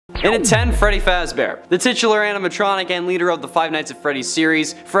And at 10, Freddy Fazbear. The titular animatronic and leader of the Five Nights at Freddy's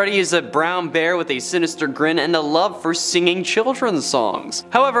series, Freddy is a brown bear with a sinister grin and a love for singing children's songs.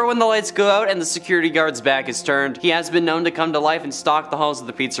 However, when the lights go out and the security guard's back is turned, he has been known to come to life and stalk the halls of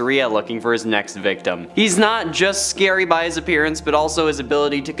the pizzeria looking for his next victim. He's not just scary by his appearance, but also his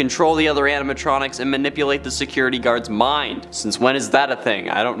ability to control the other animatronics and manipulate the security guard's mind. Since when is that a thing?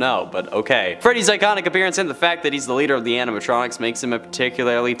 I don't know, but okay. Freddy's iconic appearance and the fact that he's the leader of the animatronics makes him a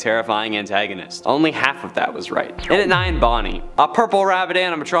particularly terrifying antagonist. Only half of that was right. And at 9, Bonnie. A purple rabbit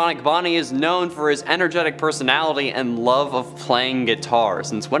animatronic, Bonnie is known for his energetic personality and love of playing guitar.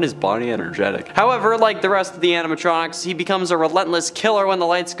 Since when is Bonnie energetic? However, like the rest of the animatronics, he becomes a relentless killer when the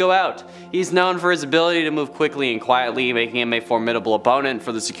lights go out. He's known for his ability to move quickly and quietly, making him a formidable opponent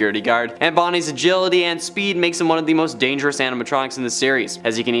for the security guard. And Bonnie's agility and speed makes him one of the most dangerous animatronics in the series,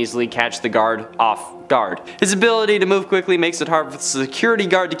 as he can easily catch the guard off guard. His ability to move quickly makes it hard for the security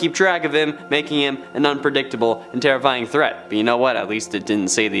guard to keep track of him, making him an unpredictable and terrifying threat. But you know what? At least it didn't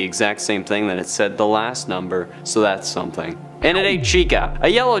say the exact same thing that it said the last number, so that's something. And at 8, Chica. A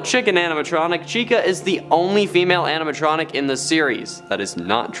yellow chicken animatronic, Chica is the only female animatronic in the series. That is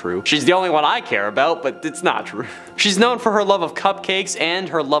not true. She's the only one I care about, but it's not true. She's known for her love of cupcakes and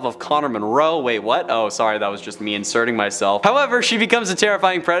her love of Connor Monroe. Wait, what? Oh, sorry, that was just me inserting myself. However, she becomes a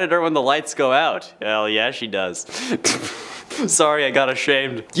terrifying predator when the lights go out. Hell yeah, she does. Sorry, I got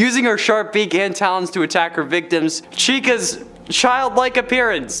ashamed. Using her sharp beak and talons to attack her victims, Chica's childlike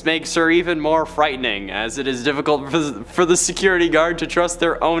appearance makes her even more frightening, as it is difficult for the security guard to trust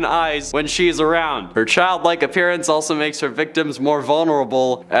their own eyes when she is around. Her childlike appearance also makes her victims more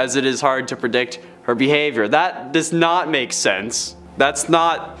vulnerable, as it is hard to predict her behavior. That does not make sense. That's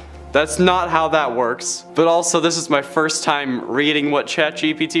not how that works. But also, this is my first time reading what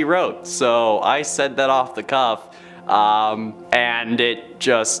ChatGPT wrote, so I said that off the cuff, and it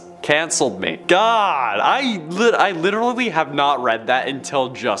just canceled me. God, I literally have not read that until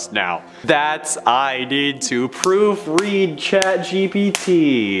just now. I need to proofread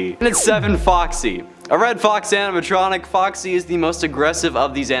ChatGPT. And it's 7, Foxy. A red fox animatronic, Foxy is the most aggressive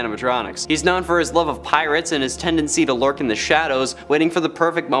of these animatronics. He's known for his love of pirates and his tendency to lurk in the shadows, waiting for the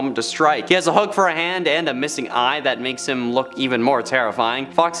perfect moment to strike. He has a hook for a hand and a missing eye that makes him look even more terrifying.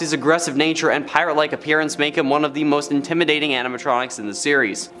 Foxy's aggressive nature and pirate-like appearance make him one of the most intimidating animatronics in the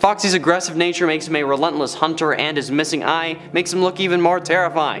series. Foxy's aggressive nature makes him a relentless hunter, and his missing eye makes him look even more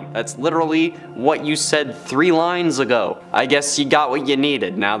terrifying. That's literally what you said 3 lines ago. I guess you got what you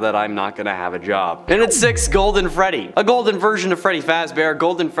needed now that I'm not gonna have a job. And at 6, Golden Freddy. A golden version of Freddy Fazbear,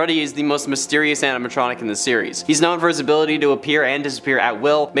 Golden Freddy is the most mysterious animatronic in the series. He's known for his ability to appear and disappear at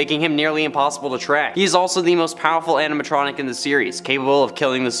will, making him nearly impossible to track. He is also the most powerful animatronic in the series, capable of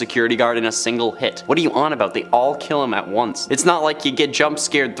killing the security guard in a single hit. What are you on about? They all kill him at once. It's not like you get jump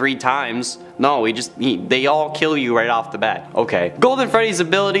scared 3 times. No, they all kill you right off the bat. Okay. Golden Freddy's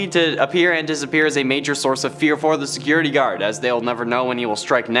ability to appear and disappear is a major source of fear for the security guard, as they'll never know when he will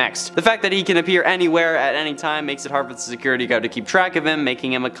strike next. The fact that he can appear anywhere at any time makes it hard for the security guard to keep track of him,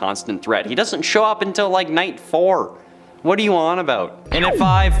 making him a constant threat. He doesn't show up until like night 4. What are you on about? And at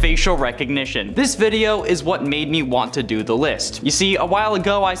 5, facial recognition. This video is what made me want to do the list. You see, a while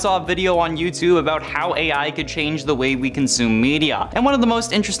ago I saw a video on YouTube about how AI could change the way we consume media. And one of the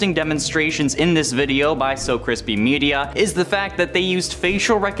most interesting demonstrations in this video by So Crispy Media is the fact that they used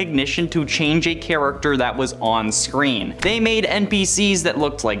facial recognition to change a character that was on screen. They made NPCs that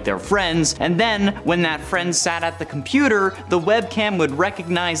looked like their friends, and then when that friend sat at the computer, the webcam would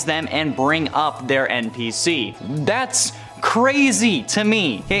recognize them and bring up their NPC. That's crazy to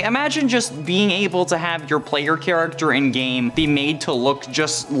me. Okay, imagine just being able to have your player character in game be made to look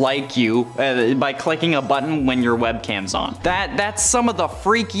just like you by clicking a button when your webcam's on. That's some of the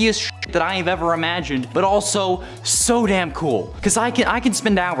freakiest shit that I have ever imagined, but also so damn cool. Cause I can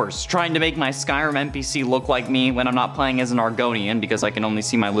spend hours trying to make my Skyrim NPC look like me when I'm not playing as an Argonian, because I can only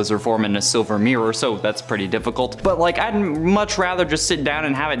see my lizard form in a silver mirror, so that's pretty difficult. But like, I'd much rather just sit down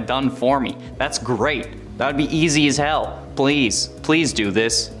and have it done for me. That's great. That would be easy as hell. Please do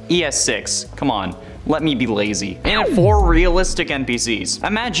this. ES6, come on. Let me be lazy. And 4, realistic NPCs.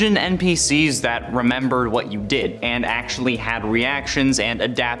 Imagine NPCs that remembered what you did and actually had reactions and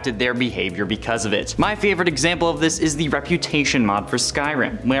adapted their behavior because of it. My favorite example of this is the Reputation mod for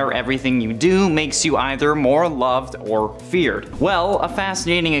Skyrim, where everything you do makes you either more loved or feared. Well, a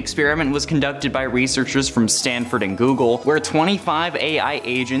fascinating experiment was conducted by researchers from Stanford and Google, where 25 AI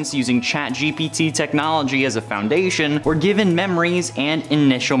agents using ChatGPT technology as a foundation were given memories and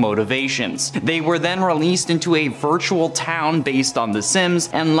initial motivations. They were then then released into a virtual town based on The Sims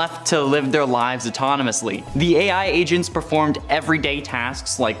and left to live their lives autonomously. The AI agents performed everyday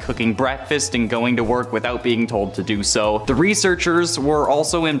tasks like cooking breakfast and going to work without being told to do so. The researchers were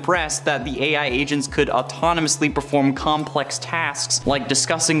also impressed that the AI agents could autonomously perform complex tasks like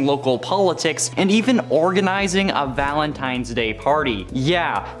discussing local politics and even organizing a Valentine's Day party.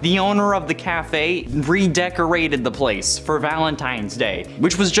 Yeah, the owner of the cafe redecorated the place for Valentine's Day,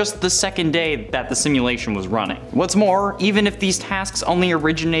 which was just the second day that the simulation was running. What's more, even if these tasks only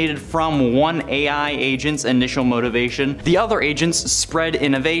originated from one AI agent's initial motivation, the other agents spread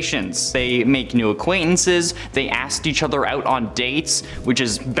innovations. They make new acquaintances, they asked each other out on dates, which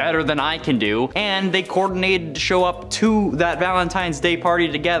is better than I can do, and they coordinated to show up to that Valentine's Day party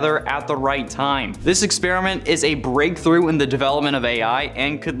together at the right time. This experiment is a breakthrough in the development of AI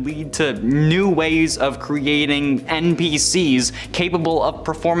and could lead to new ways of creating NPCs capable of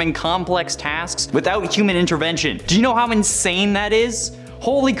performing complex tasks without human intervention. Do you know how insane that is?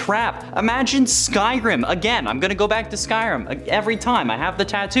 Holy crap, imagine Skyrim. Again, I'm gonna go back to Skyrim every time. I have the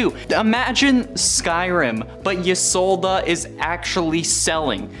tattoo. Imagine Skyrim, but Ysolda is actually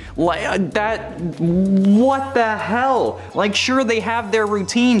selling. Like, what the hell? Like, sure, they have their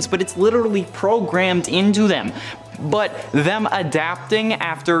routines, but it's literally programmed into them. But them adapting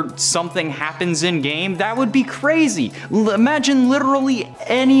after something happens in game, that would be crazy. Imagine literally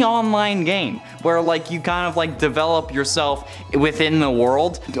any online game where like you kind of like develop yourself within the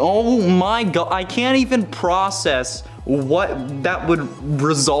world. Oh my god, I can't even process what that would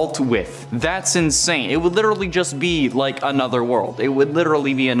result with. That's insane. It would literally just be like another world. It would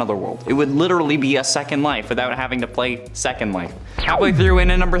literally be another world. It would literally be a Second Life without having to play Second Life. Halfway through in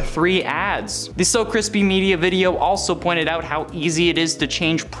at number 3, ads. The So Crispy Media video also pointed out how easy it is to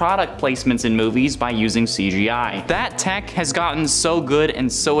change product placements in movies by using CGI. That tech has gotten so good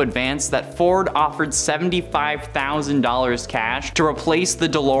and so advanced that Ford offered $75,000 cash to replace the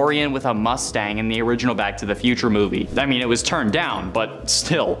DeLorean with a Mustang in the original Back to the Future movie. I mean, it was turned down, but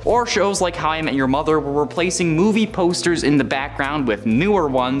still. Or shows like How I Met Your Mother were replacing movie posters in the background with newer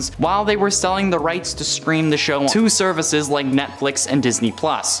ones while they were selling the rights to stream the show to services like Netflix and Disney+.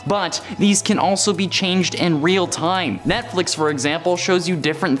 But these can also be changed in real time. Netflix, for example, shows you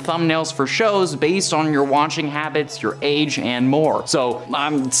different thumbnails for shows based on your watching habits, your age, and more. So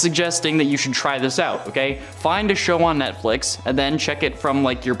I'm suggesting that you should try this out, okay? Find a show on Netflix and then check it from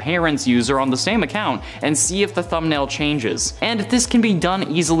like your parents' user on the same account and see if the thumbnail changes. And if this can be done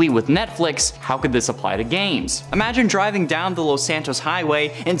easily with Netflix, how could this apply to games? Imagine driving down the Los Santos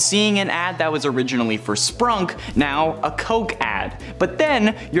highway and seeing an ad that was originally for Sprunk, now a Coke ad. But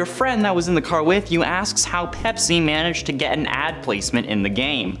then your friend that was in the car with you asks how Pepsi managed to get an ad placement in the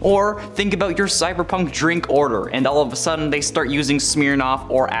game. Or think about your Cyberpunk drink order and all of a sudden they start using Smirnoff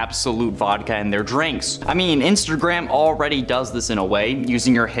or Absolute vodka in their drinks. I mean, Instagram already does this in a way,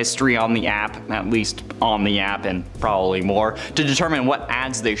 using your history on the app, at least on the app and probably more, to determine what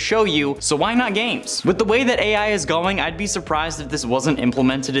ads they show you, so why not games? With the way that AI is going, I'd be surprised if this wasn't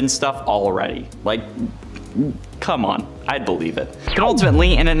implemented in stuff already. Like, come on, I'd believe it. But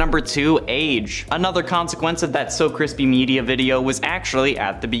ultimately, in at number 2, age. Another consequence of that So Crispy Media video was actually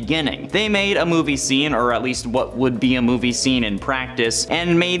at the beginning. They made a movie scene, or at least what would be a movie scene in practice,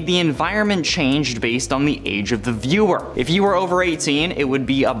 and made the environment changed based on the age of the viewer. If you were over 18, it would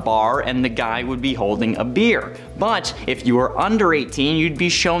be a bar and the guy would be holding a beer. But if you were under 18, you'd be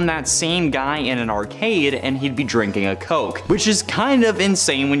shown that same guy in an arcade and he'd be drinking a Coke. Which is kind of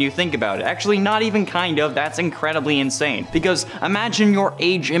insane when you think about it. Actually, not even kind of, that's incredibly insane. Because imagine your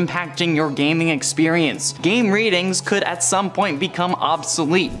age impacting your gaming experience. Game ratings could at some point become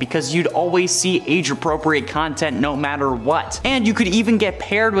obsolete because you'd always see age-appropriate content no matter what. And you could even get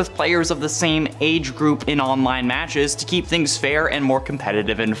paired with players of the same age group in online matches to keep things fair and more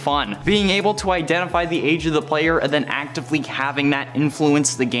competitive and fun. Being able to identify the age of the player and then actively having that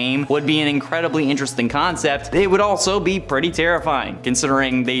influence the game would be an incredibly interesting concept. It would also be pretty terrifying,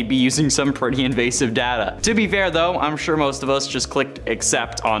 considering they'd be using some pretty invasive data. To be fair though, I'm sure most of us just clicked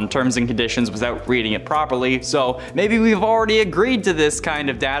accept on terms and conditions without reading it properly, so maybe we've already agreed to this kind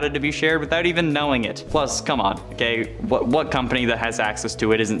of data to be shared without even knowing it. Plus, come on, okay, what company that has access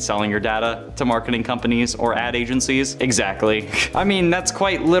to it isn't selling your data to marketing companies or ad agencies? Exactly. I mean, that's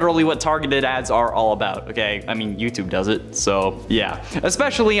quite literally what targeted ads are all about, okay? I mean, YouTube does it, so yeah.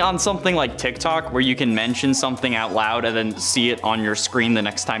 Especially on something like TikTok, where you can mention something out loud and then see it on your screen the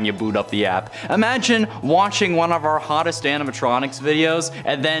next time you boot up the app. Imagine watching watching one of our hottest animatronics videos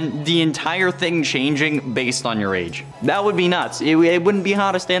and then the entire thing changing based on your age. That would be nuts. It wouldn't be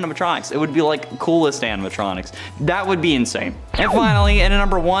hottest animatronics. It would be like coolest animatronics. That would be insane. And finally, in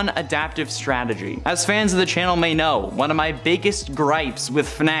number 1, adaptive strategy. As fans of the channel may know, one of my biggest gripes with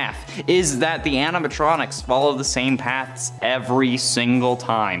FNAF is that the animatronics follow the same paths every single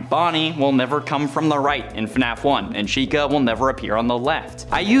time. Bonnie will never come from the right in FNAF 1, and Chica will never appear on the left.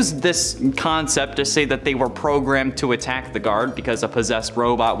 I used this concept to say that they were programmed to attack the guard because a possessed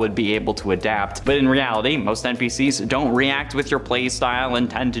robot would be able to adapt, but in reality, most NPCs don't react with your playstyle and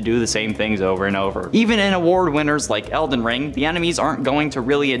tend to do the same things over and over. Even in award winners like Elden Ring, the enemies aren't going to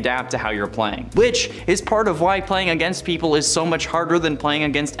really adapt to how you're playing, which is part of why playing against people is so much harder than playing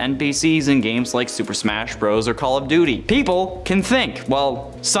against NPCs in games like Super Smash Bros. Or Call of Duty. People can think.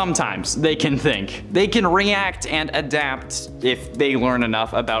 Well, sometimes they can think. They can react and adapt if they learn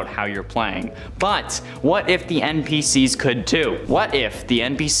enough about how you're playing. But what if the NPCs could too? What if the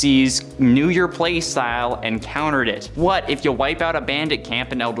NPCs knew your playstyle and countered it? What if you wipe out a bandit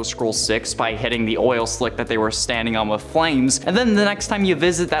camp in Elder Scrolls 6 by hitting the oil slick that they were standing on with flames, and then the next time you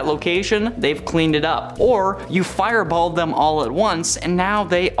visit that location, they've cleaned it up? Or you fireballed them all at once and now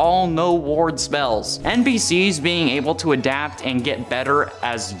they all know ward spells. NPCs being able to adapt and get better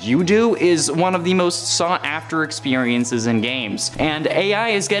as you do is one of the most sought after experiences in games. And AI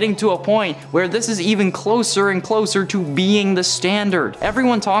is getting to a point where this is even closer and closer to being the standard.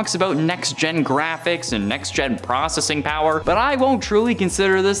 Everyone talks about next-gen graphics and next-gen processing power, but I won't truly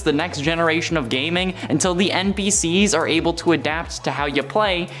consider this the next generation of gaming until the NPCs are able to adapt to how you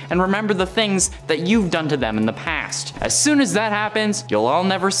play and remember the things that you've done to them in the past. As soon as that happens, you'll all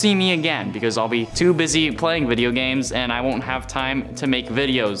never see me again because I'll be too busy playing video games and I won't have time to make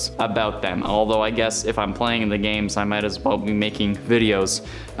videos about them. Although I guess if I'm playing the games, I might as well be making videos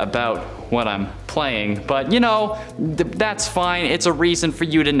about what I'm playing. But you know, that's fine. It's a reason for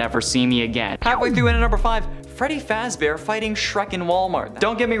you to never see me again. Halfway through into number 5, Freddy Fazbear fighting Shrek in Walmart.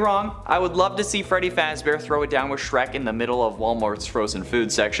 Don't get me wrong, I would love to see Freddy Fazbear throw it down with Shrek in the middle of Walmart's frozen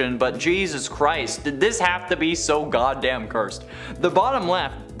food section, but Jesus Christ, did this have to be so goddamn cursed? The bottom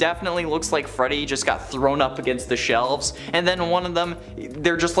left definitely looks like Freddy just got thrown up against the shelves, and then one of them,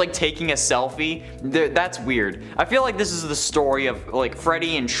 they're just like taking a selfie. That's weird. I feel like this is the story of like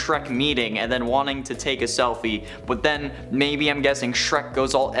Freddy and Shrek meeting and then wanting to take a selfie, but then maybe I'm guessing Shrek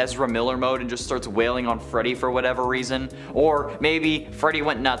goes all Ezra Miller mode and just starts wailing on Freddy for whatever reason. Or maybe Freddy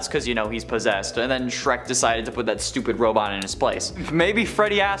went nuts because, you know, he's possessed, and then Shrek decided to put that stupid robot in his place. Maybe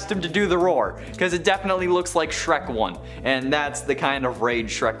Freddy asked him to do the roar, because it definitely looks like Shrek won, and that's the kind of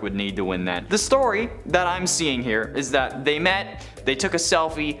rage Shrek would need to win that. The story that I'm seeing here is that they met, they took a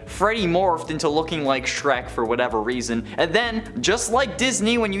selfie, Freddy morphed into looking like Shrek for whatever reason, and then, just like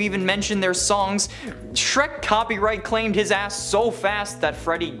Disney when you even mention their songs, Shrek copyright claimed his ass so fast that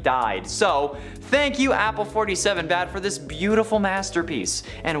Freddy died. So, thank you Apple47 Bad for this beautiful masterpiece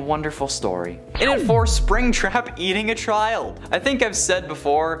and wonderful story. In it for Springtrap eating a child. I think I've said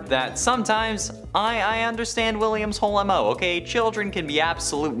before that sometimes I understand William's whole MO, okay? Children can be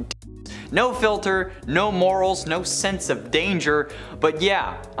absolute no filter, no morals, no sense of danger, but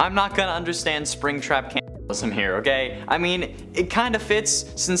yeah, I'm not gonna understand Springtrap cannibalism here, okay? I mean, it kind of fits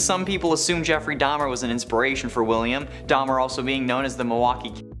since some people assume Jeffrey Dahmer was an inspiration for William, Dahmer also being known as the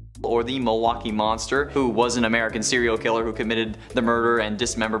Milwaukee or the Milwaukee Monster, who was an American serial killer who committed the murder and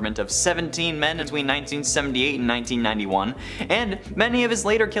dismemberment of 17 men between 1978 and 1991, and many of his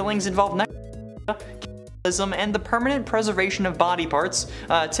later killings involved and the permanent preservation of body parts,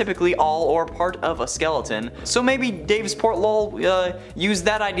 typically all or part of a skeleton. So maybe Dave Portlow used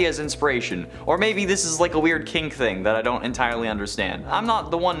that idea as inspiration, or maybe this is like a weird kink thing that I don't entirely understand. I'm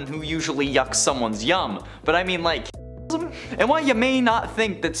not the one who usually yucks someone's yum, but I mean like and while you may not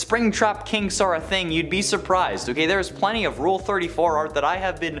think that Springtrap kinks are a thing, you'd be surprised, okay? There's plenty of Rule 34 art that I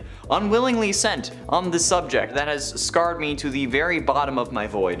have been unwillingly sent on this subject that has scarred me to the very bottom of my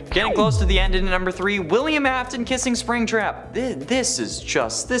void. Getting close to the end in number 3, William Afton kissing Springtrap. This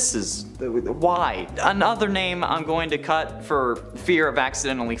is why? Another name I'm going to cut for fear of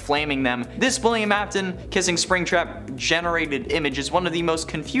accidentally flaming them. This William Afton kissing Springtrap generated image is one of the most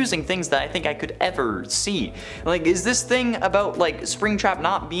confusing things that I think I could ever see. Like, is this thing about like Springtrap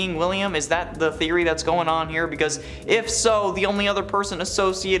not being William, is that the theory that's going on here? Because if so, the only other person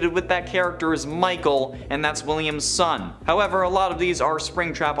associated with that character is Michael, and that's William's son. However, a lot of these are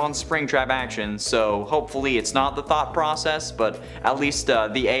Springtrap on Springtrap action, so hopefully it's not the thought process, but at least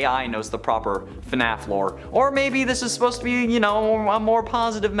the AI knows the proper FNAF lore. Or maybe this is supposed to be, you know, a more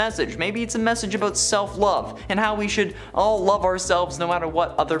positive message. Maybe it's a message about self-love and how we should all love ourselves no matter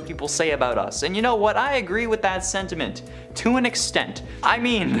what other people say about us. And you know what? I agree with that sentiment to an extent. I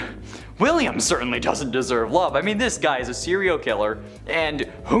mean, William certainly doesn't deserve love. I mean, this guy is a serial killer, and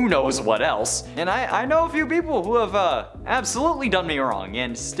who knows what else. And I know a few people who have absolutely done me wrong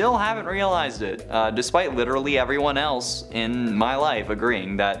and still haven't realized it, despite literally everyone else in my life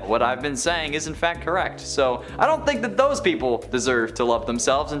agreeing that what I've been saying is in fact correct. So I don't think that those people deserve to love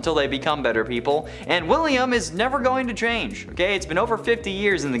themselves until they become better people, and William is never going to change, okay? It's been over 50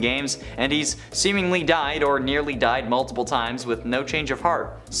 years in the games, and he's seemingly died or nearly died multiple times with no change of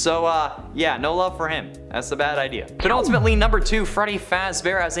heart. So, yeah, no love for him. That's a bad idea. But ultimately, number 2, Freddy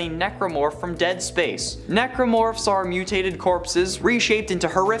Fazbear as a necromorph from Dead Space. Necromorphs are mutated corpses reshaped into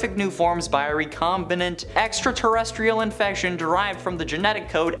horrific new forms by a recombinant extraterrestrial infection derived from the genetic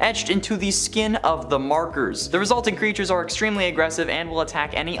code etched into the skin of the markers. The resulting creatures are extremely aggressive and will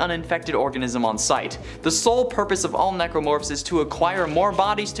attack any uninfected organism on sight. The sole purpose of all necromorphs is to acquire more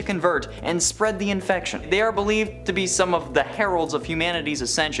bodies to convert and spread the infection. They are believed to be some of the heralds of humanity's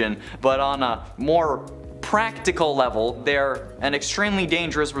ascension, but on a more practical level, they're an extremely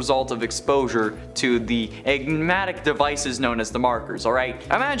dangerous result of exposure to the enigmatic devices known as the markers, alright?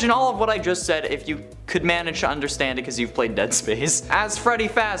 Imagine all of what I just said if you could manage to understand it because you've played Dead Space, as Freddy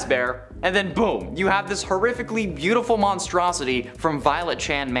Fazbear, and then boom, you have this horrifically beautiful monstrosity from Violet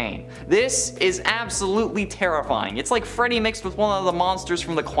Chan Main. This is absolutely terrifying. It's like Freddy mixed with one of the monsters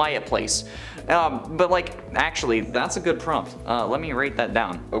from The Quiet Place. But like, actually, that's a good prompt. Let me write that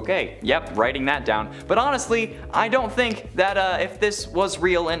down. Okay, yep, writing that down. But honestly, I don't think that if this was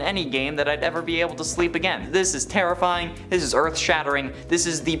real in any game that I'd ever be able to sleep again. This is terrifying, this is earth-shattering, this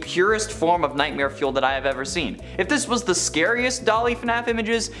is the purest form of nightmare fuel that I have ever seen. If this was the scariest Dolly FNAF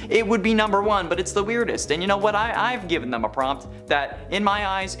images, it would be number 1, but it's the weirdest. And you know what? I've given them a prompt that, in my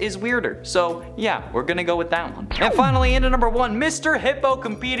eyes, is weirder. So yeah, we're gonna go with that one. And finally, into number 1, Mr. Hippo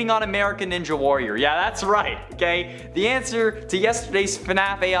competing on American Ninja Warrior. Yeah, that's right, okay? The answer to yesterday's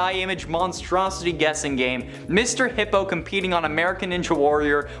FNAF AI image monstrosity guessing game, Mr. Hippo competing on American Ninja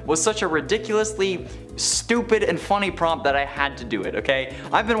Warrior, was such a ridiculously stupid and funny prompt that I had to do it, okay?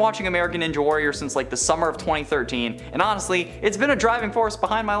 I've been watching American Ninja Warrior since like the summer of 2013, and honestly, it's been a driving force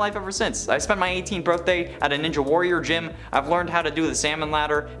behind my life ever since. I spent my 18th birthday at a Ninja Warrior gym, I've learned how to do the salmon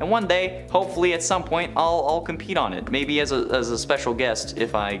ladder, and one day, hopefully at some point, I'll compete on it. Maybe as a special guest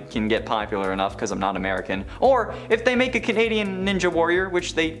if I can get popular enough because I'm not American. Or if they make a Canadian Ninja Warrior,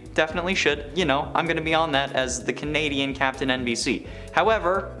 which they definitely should, you know, I'm gonna be on that as the Canadian Captain NBC.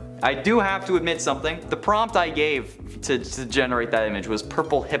 However, I do have to admit something. The prompt I gave to generate that image was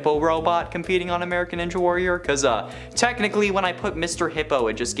Purple Hippo Robot competing on American Ninja Warrior, because technically when I put Mr. Hippo,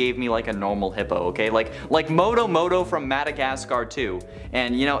 it just gave me like a normal hippo, okay? Like Moto Moto from Madagascar 2.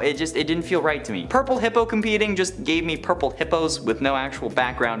 And you know, it didn't feel right to me. Purple Hippo competing just gave me purple hippos with no actual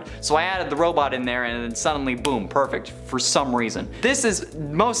background, so I added the robot in there and then suddenly boom, perfect for some reason. This is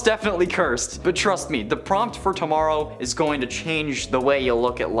most definitely cursed, but trust me, the prompt for tomorrow is going to change the way you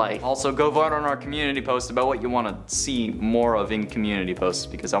look at life. Also, go vote on our community post about what you want to see more of in community posts,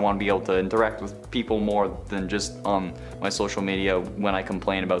 because I want to be able to interact with people more than just on my social media when I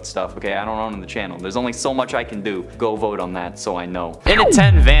complain about stuff, okay? I don't own the channel. There's only so much I can do. Go vote on that so I know. In at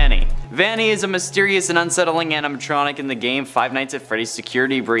 10, Vanny. Vanny is a mysterious and unsettling animatronic in the game Five Nights at Freddy's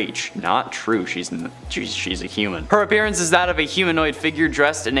Security Breach. Not true, she's a human. Her appearance is that of a humanoid figure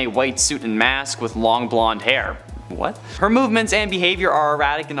dressed in a white suit and mask with long blonde hair. What? Her movements and behavior are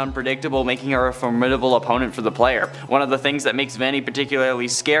erratic and unpredictable, making her a formidable opponent for the player. One of the things that makes Vanny particularly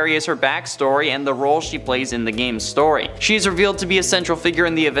scary is her backstory and the role she plays in the game's story. She is revealed to be a central figure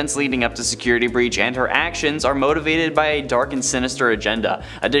in the events leading up to Security Breach, and her actions are motivated by a dark and sinister agenda.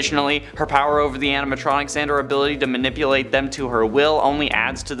 Additionally, her power over the animatronics and her ability to manipulate them to her will only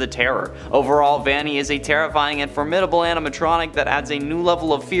adds to the terror. Overall, Vanny is a terrifying and formidable animatronic that adds a new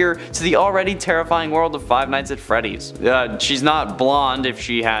level of fear to the already terrifying world of Five Nights at Freddy's. She's not blonde if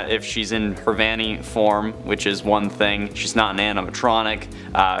she's in her Vanny form, which is one thing. She's not an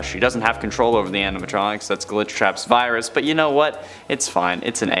animatronic. She doesn't have control over the animatronics. That's Glitchtrap's virus. But you know what? It's fine.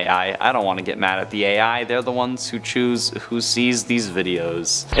 It's an AI. I don't want to get mad at the AI. They're the ones who choose who sees these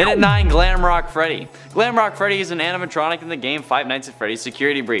videos. And at 9, Glamrock Freddy. Glamrock Freddy is an animatronic in the game Five Nights at Freddy's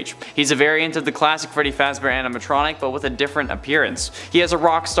Security Breach. He's a variant of the classic Freddy Fazbear animatronic, but with a different appearance. He has a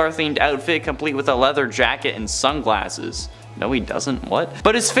Rockstar themed outfit complete with a leather jacket and sunglasses. No, he doesn't. What?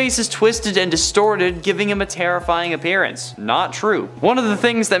 But his face is twisted and distorted, giving him a terrifying appearance. Not true. One of the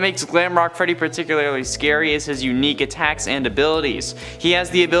things that makes Glamrock Freddy particularly scary is his unique attacks and abilities. He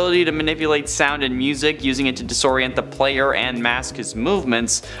has the ability to manipulate sound and music, using it to disorient the player and mask his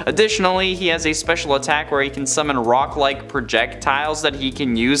movements. Additionally, he has a special attack where he can summon rock-like projectiles that he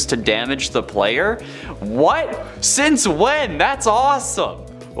can use to damage the player. What? Since when? That's awesome.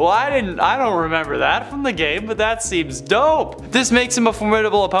 Well, I don't remember that from the game, but that seems dope. This makes him a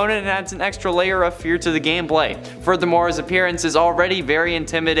formidable opponent and adds an extra layer of fear to the gameplay. Furthermore, his appearance is already very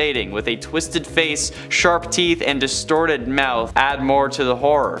intimidating, with a twisted face, sharp teeth, and distorted mouth add more to the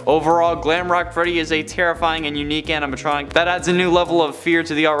horror. Overall, Glamrock Freddy is a terrifying and unique animatronic that adds a new level of fear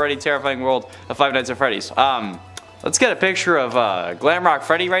to the already terrifying world of Five Nights at Freddy's. Let's get a picture of Glamrock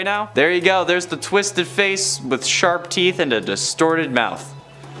Freddy right now. There you go, there's the twisted face with sharp teeth and a distorted mouth.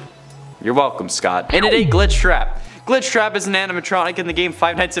 You're welcome, Scott. And today, Glitch Trap. Glitch Trap is an animatronic in the game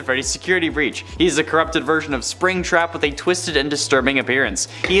Five Nights at Freddy's Security Breach. He is a corrupted version of Springtrap with a twisted and disturbing appearance.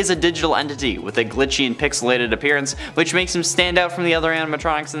 He is a digital entity with a glitchy and pixelated appearance, which makes him stand out from the other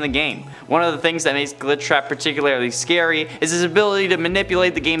animatronics in the game. One of the things that makes Glitch Trap particularly scary is his ability to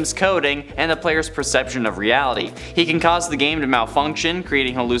manipulate the game's coding and the player's perception of reality. He can cause the game to malfunction,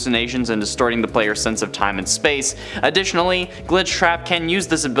 creating hallucinations and distorting the player's sense of time and space. Additionally, Glitch Trap can use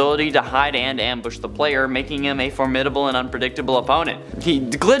this ability to hide and ambush the player, making him a formidable and unpredictable opponent.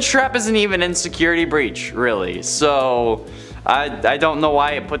 Glitch Trap isn't even in Security Breach, really, so I don't know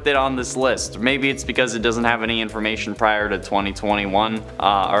why it put it on this list. Maybe it's because it doesn't have any information prior to 2021,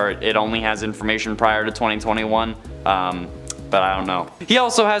 or it only has information prior to 2021. But I don't know. He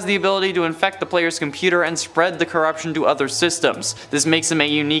also has the ability to infect the player's computer and spread the corruption to other systems. This makes him a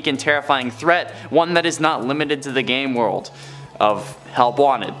unique and terrifying threat, one that is not limited to the game world of Help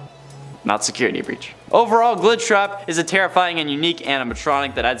Wanted, not Security Breach. Overall, Glitch Trap is a terrifying and unique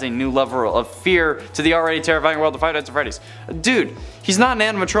animatronic that adds a new level of fear to the already terrifying world of Five Nights at Freddy's. Dude, he's not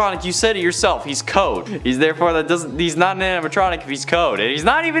an animatronic, you said it yourself, he's code. He's not an animatronic if he's code, and he's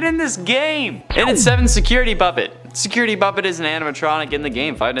not even in this game! And it's 7 Security Puppet. Security Puppet is an animatronic in the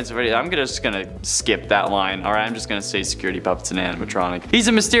game Five Nights at Freddy's. I'm just gonna skip that line, alright? I'm just gonna say Security Puppet's an animatronic. He's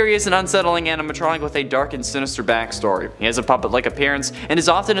a mysterious and unsettling animatronic with a dark and sinister backstory. He has a puppet-like appearance and is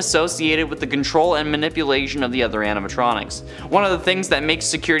often associated with the control and manipulation of the other animatronics. One of the things that makes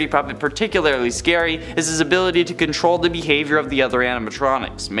Security Puppet particularly scary is his ability to control the behavior of the other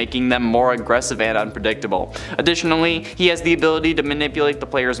animatronics, making them more aggressive and unpredictable. Additionally, he has the ability to manipulate the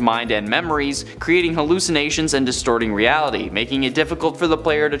player's mind and memories, creating hallucinations and distorting reality, making it difficult for the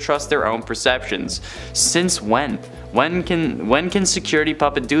player to trust their own perceptions. Since when? When can Security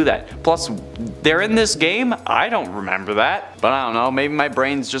Puppet do that? Plus, they're in this game? I don't remember that. But I don't know, maybe my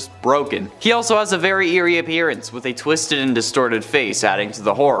brain's just broken. He also has a very eerie appearance, with a twisted and distorted face, adding to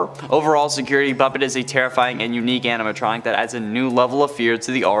the horror. Overall, Security Puppet is a terrifying and unique animatronic that adds a new level of fear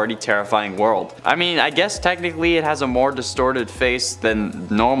to the already terrifying world. I mean, I guess technically it has a more distorted face than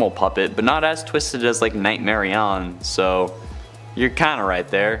normal Puppet, but not as twisted as like Nightmare On, so you're kinda right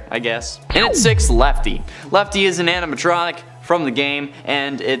there, I guess. And at 6, Lefty. Lefty is an animatronic from the game,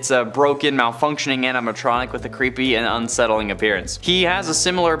 and it's a broken, malfunctioning animatronic with a creepy and unsettling appearance. He has a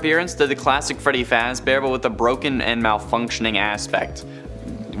similar appearance to the classic Freddy Fazbear, but with a broken and malfunctioning aspect.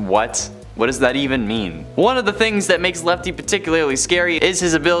 What? What does that even mean? One of the things that makes Lefty particularly scary is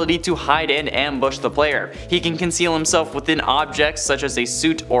his ability to hide and ambush the player. He can conceal himself within objects such as a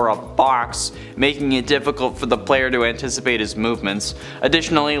suit or a box, making it difficult for the player to anticipate his movements.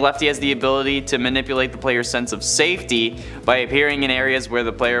 Additionally, Lefty has the ability to manipulate the player's sense of safety by appearing in areas where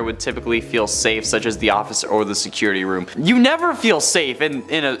the player would typically feel safe, such as the office or the security room. You never feel safe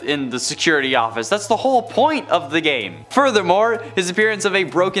in the security office. That's the whole point of the game. Furthermore, his appearance of a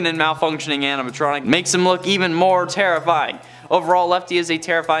broken and malfunctioning animatronic makes him look even more terrifying. Overall, Lefty is a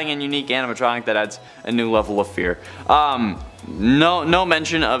terrifying and unique animatronic that adds a new level of fear. No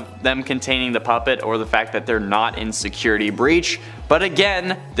mention of them containing the puppet or the fact that they're not in Security Breach. But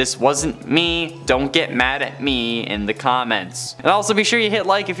again, this wasn't me. Don't get mad at me in the comments. And also be sure you hit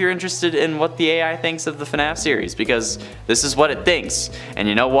like if you're interested in what the AI thinks of the FNAF series, because this is what it thinks. And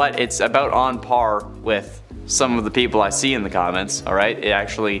you know what? It's about on par with some of the people I see in the comments, alright? It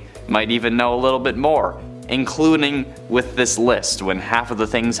actually might even know a little bit more, including with this list when half of the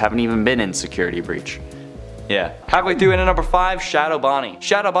things haven't even been in Security Breach. Yeah. Halfway through, into number 5, Shadow Bonnie.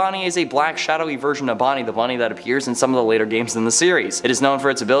 Shadow Bonnie is a black shadowy version of Bonnie the Bunny that appears in some of the later games in the series. It is known for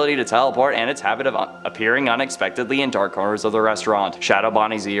its ability to teleport and its habit of appearing unexpectedly in dark corners of the restaurant. Shadow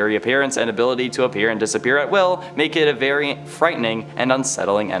Bonnie's eerie appearance and ability to appear and disappear at will make it a very frightening and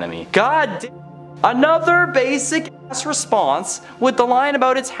unsettling enemy. God damn. Another basic response with the line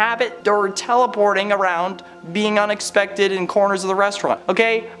about its habit or teleporting around being unexpected in corners of the restaurant.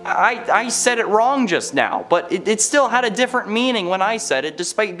 Okay, I said it wrong just now, but it still had a different meaning when I said it,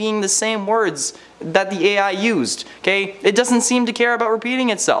 despite being the same words that the AI used. Okay, it doesn't seem to care about repeating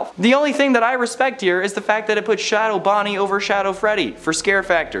itself. The only thing that I respect here is the fact that it put Shadow Bonnie over Shadow Freddy for scare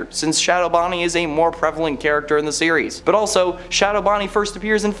factor, since Shadow Bonnie is a more prevalent character in the series. But also, Shadow Bonnie first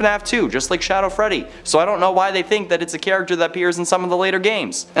appears in FNAF 2, just like Shadow Freddy, so I don't know why they think that it's a character that appears in some of the later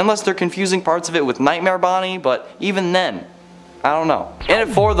games, unless they're confusing parts of it with Nightmare Bonnie, but even then, I don't know.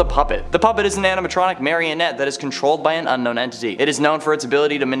 And for the puppet. The puppet is an animatronic marionette that is controlled by an unknown entity. It is known for its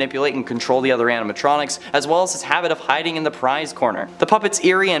ability to manipulate and control the other animatronics, as well as its habit of hiding in the prize corner. The puppet's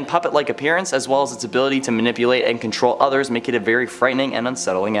eerie and puppet-like appearance, as well as its ability to manipulate and control others, make it a very frightening and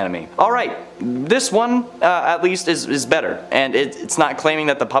unsettling enemy. Alright, this one, at least, is better, and it's not claiming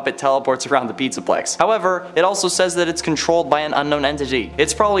that the puppet teleports around the Pizzaplex. However, it also says that it's controlled by an unknown entity.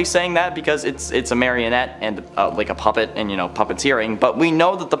 It's probably saying that because it's a marionette and like a puppet, and you know, puppeteering, but we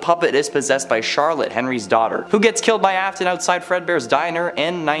know that the puppet is possessed by Charlotte, Henry's daughter, who gets killed by Afton outside Fredbear's Diner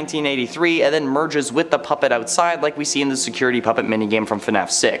in 1983 and then merges with the puppet outside like we see in the security puppet minigame from FNAF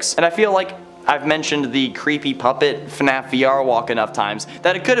 6. And I feel like I've mentioned the creepy puppet FNAF VR walk enough times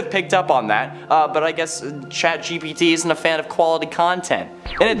that it could have picked up on that, but I guess ChatGPT isn't a fan of quality content.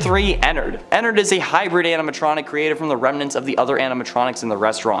 And at 3, Ennard. Ennard is a hybrid animatronic created from the remnants of the other animatronics in the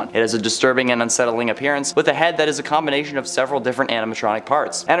restaurant. It has a disturbing and unsettling appearance with a head that is a combination of several different animatronic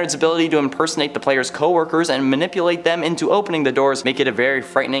parts. Ennard's ability to impersonate the player's co-workers and manipulate them into opening the doors make it a very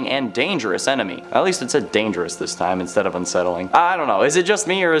frightening and dangerous enemy. At least it said dangerous this time instead of unsettling. I don't know, is it just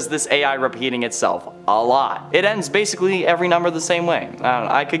me or is this AI repeating itself a lot? It ends basically every number the same way.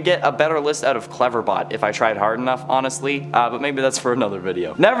 I could get a better list out of Cleverbot if I tried hard enough, honestly, but maybe that's for another video.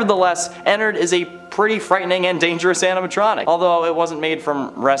 Nevertheless, Ennard is a pretty frightening and dangerous animatronic, although it wasn't made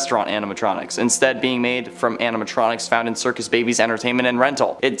from restaurant animatronics, instead being made from animatronics found in Circus Baby's entertainment and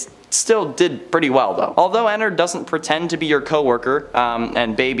rental. It still did pretty well though. Although Ennard doesn't pretend to be your coworker,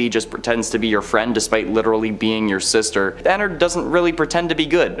 and Baby just pretends to be your friend despite literally being your sister, Ennard doesn't really pretend to be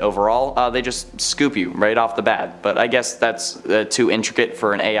good overall. They just scoop you right off the bat, but I guess that's too intricate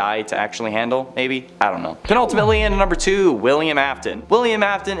for an AI to actually handle, maybe? I don't know. Penultimately, in number 2, William Afton. William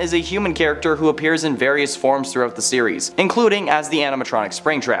Afton is a human character who appears in various forms throughout the series, including as the animatronic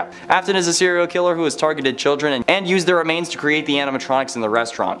Springtrap. Afton is a serial killer who has targeted children and used their remains to create the animatronics in the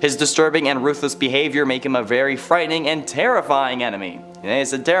restaurant. His disturbing and ruthless behavior make him a very frightening and terrifying enemy. I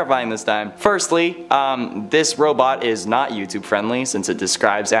said terrifying this time. Firstly, this robot is not YouTube friendly since it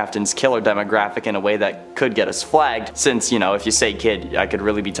describes Afton's killer demographic in a way that could get us flagged, since, you know, if you say kid, I could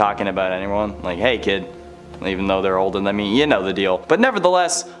really be talking about anyone. Like, hey kid. Even though they're older than me, you know the deal. But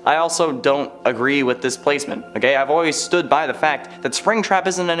nevertheless, I also don't agree with this placement, okay? I've always stood by the fact that Springtrap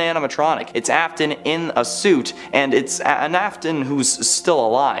isn't an animatronic. It's Afton in a suit, and it's an Afton who's still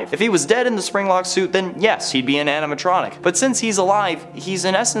alive. If he was dead in the Springlock suit, then yes, he'd be an animatronic. But since he's alive, he's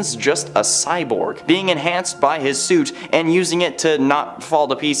in essence just a cyborg, being enhanced by his suit and using it to not fall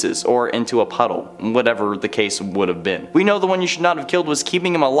to pieces or into a puddle, whatever the case would have been. We know the one you should not have killed was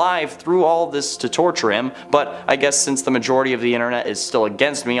keeping him alive through all this to torture him, but I guess since the majority of the internet is still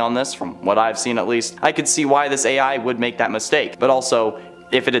against me on this, from what I've seen at least, I could see why this AI would make that mistake. But also,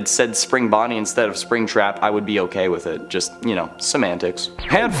 if it had said Spring Bonnie instead of Springtrap, I would be okay with it. Just, you know, semantics.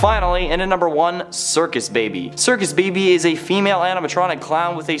 And finally, in at number 1, Circus Baby. Circus Baby is a female animatronic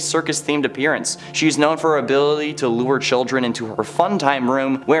clown with a circus-themed appearance. She's known for her ability to lure children into her fun time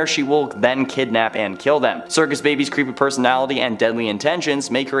room, where she will then kidnap and kill them. Circus Baby's creepy personality and deadly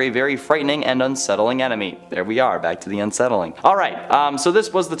intentions make her a very frightening and unsettling enemy. There we are, back to the unsettling. Alright, so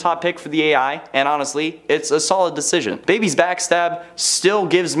this was the top pick for the AI, and honestly, it's a solid decision. Baby's backstab still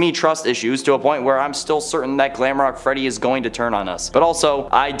gives me trust issues to a point where I'm still certain that Glamrock Freddy is going to turn on us. But also,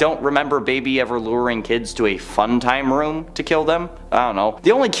 I don't remember Baby ever luring kids to a fun time room to kill them. I don't know.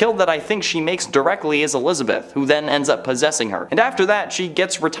 The only kill that I think she makes directly is Elizabeth, who then ends up possessing her. And after that, she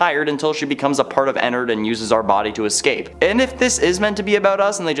gets retired until she becomes a part of Ennard and uses our body to escape. And if this is meant to be about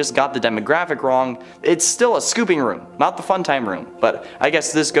us and they just got the demographic wrong, it's still a scooping room, not the fun time room. But I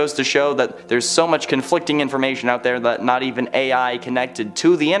guess this goes to show that there's so much conflicting information out there that not even AI connected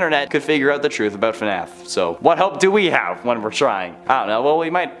to the internet could figure out the truth about FNAF. So what help do we have when we're trying? I don't know, well we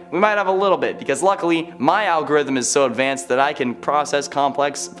might have a little bit, because luckily my algorithm is so advanced that I can process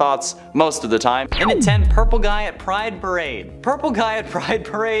complex thoughts most of the time. And at 10, Purple Guy at Pride Parade. Purple Guy at Pride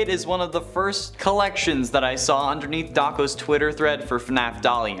Parade is one of the first collections that I saw underneath Daco's Twitter thread for FNAF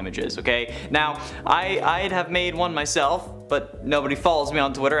Dolly images, okay? Now, I'd have made one myself, but nobody follows me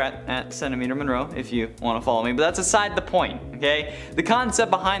on Twitter at Centimeter Monroe if you want to follow me, but that's aside the point, okay? The concept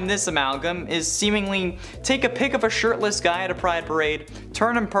behind this amalgam is seemingly take a pic of a shirtless guy at a pride parade,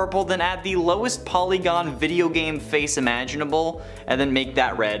 turn him purple, then add the lowest polygon video game face imaginable, and then make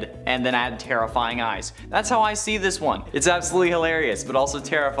that red, and then add terrifying eyes. That's how I see this one. It's absolutely hilarious, but also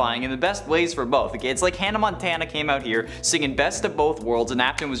terrifying in the best ways for both, okay? It's like Hannah Montana came out here singing Best of Both Worlds, and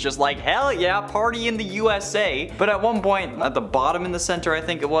Afton was just like, hell yeah, party in the USA. But at one point, at the bottom in the center, I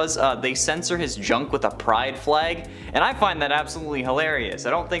think it was, they censor his junk with a pride flag, and I find that absolutely hilarious.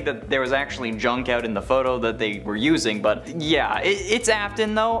 I don't think that there was actually junk out in the photo that they were using, but yeah, it's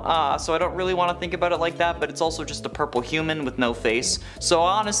Afton though, so I don't really want to think about it like that, but it's also just a purple human with no face. So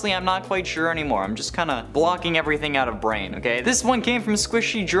honestly, I'm not quite sure anymore. I'm just kind of blocking everything out of brain, okay? This one came from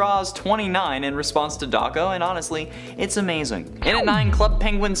Squishy Draws 29 in response to Dawko, and honestly, it's amazing. In at 9, Club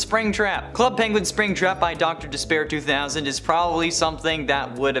Penguin Springtrap. Club Penguin Springtrap by Dr. Despair 2000 is probably something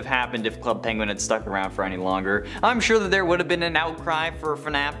that would have happened if Club Penguin had stuck around for any longer. I'm sure that there would have been an outcry for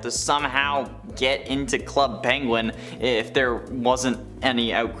FNAF to somehow get into Club Penguin if there wasn't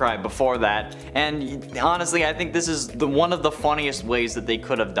any outcry before that, and honestly I think this is one of the funniest ways that they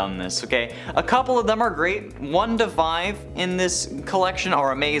could have done this, okay? A couple of them are great. 1 to 5 in this collection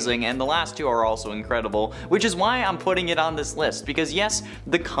are amazing, and the last 2 are also incredible, which is why I'm putting it on this list, because yes,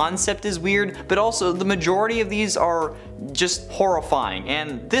 the concept is weird, but also the majority of these are just horrifying,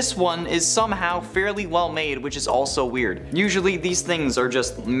 and this one is somehow fairly well made, which is also weird. Usually these things are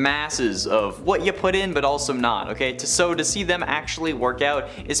just masses of what you put in but also not, okay? So to see them actually work out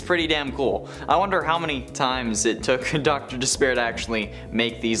is pretty damn cool. I wonder how many times it took Dr. Despair to actually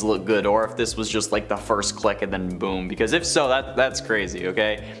make these look good, or if this was just like the first click and then boom, because if so, that's crazy,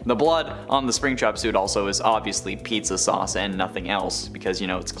 okay? The blood on the Springtrap suit also is obviously pizza sauce and nothing else, because you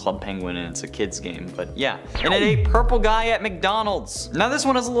know it's Club Penguin and it's a kid's game, but yeah. And at 8, Purple Guy at McDonald's. Now this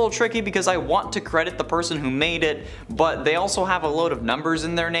one is a little tricky because I want to credit the person who made it, but they also have a load of numbers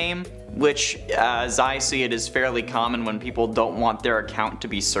in their name, which as I see it is fairly common when people don't want their account to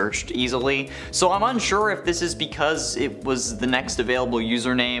be searched easily. So I'm unsure if this is because it was the next available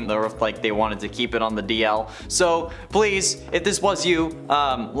username or if like they wanted to keep it on the DL. So please, if this was you,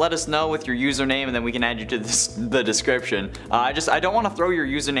 let us know with your username and then we can add you to the description. I don't want to throw your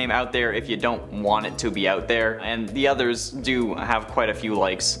username out there if you don't want it to be out there, and the others do have quite a few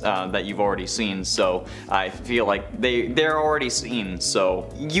likes that you've already seen, so I feel like they're already seen, so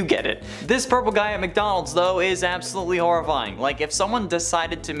you get it. This Purple Guy at McDonald's though is absolutely horrifying. Like if someone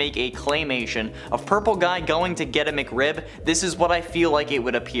decided to make a claymation of Purple Guy going to get a McRib, this is what I feel like it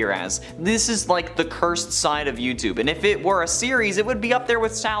would appear as. This is like the cursed side of YouTube, and if it were a series it would be up there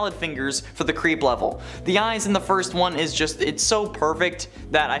with Salad Fingers for the creep level. The eyes in the first one is just, it's so perfect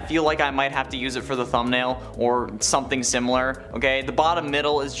that I feel like I might have to use it for the thumbnail or something similar, okay? The bottom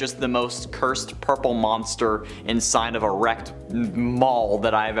middle is just the most cursed purple monster inside of a wrecked mall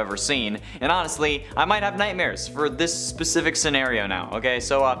that I've ever seen, and honestly I might have nightmares for this specific scenario now, okay?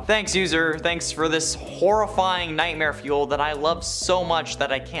 So thanks user, thanks for this horrifying nightmare fuel that I love so much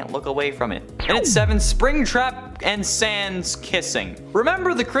that I can't look away from it. And at 7, Springtrap and Sans kissing.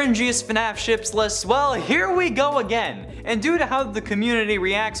 Remember the cringiest FNAF ships lists? Well, here we go again. And due to how the community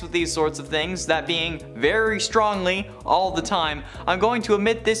reacts with these sorts of things, that being very strongly all the time, I'm going to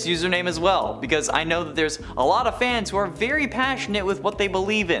omit this username as well, because I know that there's a lot of fans who are very passionate with what they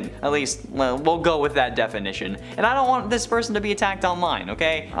believe in. At least, well, we'll go with that definition. And I don't want this person to be attacked online,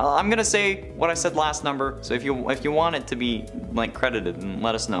 okay? I'm gonna say what I said last number, so if you want it to be like credited, then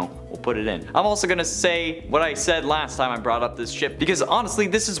let us know. We'll put it in. I'm also gonna say what I said last time I brought up this ship, because honestly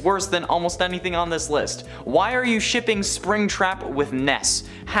this is worse than almost anything on this list. Why are you shipping Springtrap with Ness?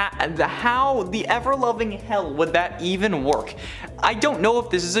 How the ever-loving hell would that even work? I don't know if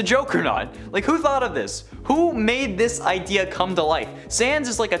this is a joke or not. Like, who thought of this? Who made this idea come to life? Sans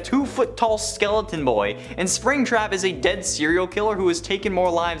is like a 2-foot-tall skeleton boy, and Springtrap is a dead serial killer who has taken more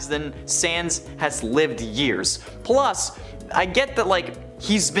lives than Sans has lived years. Plus, I get that like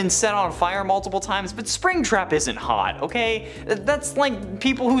he's been set on fire multiple times, but Springtrap isn't hot, okay? That's like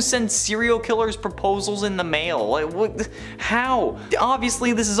people who send serial killers proposals in the mail. Like, what? How?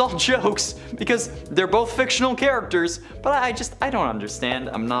 Obviously this is all jokes, because they're both fictional characters, but I don't understand.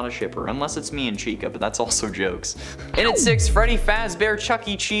 I'm not a shipper, unless it's me and Chica, but that's also jokes. And at 6, Freddy Fazbear Chuck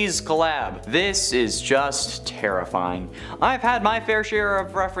E. Cheese collab. This is just terrifying. I've had my fair share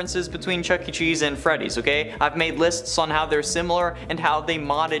of references between Chuck E. Cheese and Freddy's, okay? I've made lists on how they're similar and how they they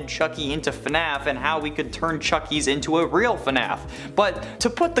modded Chucky into FNAF and how we could turn Chuckies into a real FNAF. But to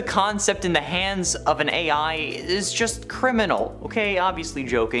put the concept in the hands of an AI is just criminal, okay? Obviously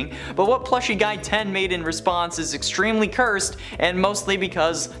joking. But what Plushie Guy 10 made in response is extremely cursed, and mostly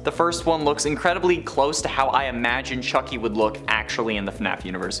because the first one looks incredibly close to how I imagine Chucky would look actually in the FNAF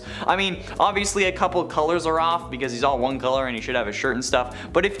universe. I mean, obviously a couple colors are off because he's all one color and he should have a shirt and stuff,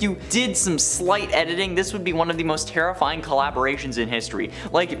 but if you did some slight editing, this would be one of the most terrifying collaborations in history.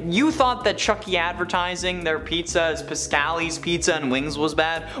 Like, you thought that Chucky advertising their pizza as Pascali's Pizza and Wings was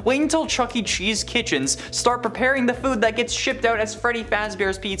bad? Wait until Chuck E. Cheese kitchens start preparing the food that gets shipped out as Freddy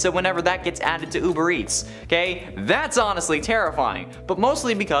Fazbear's Pizza whenever that gets added to Uber Eats, okay? That's honestly terrifying, but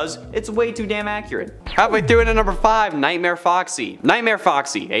mostly because it's way too damn accurate. Halfway through into number 5, Nightmare Foxy. Nightmare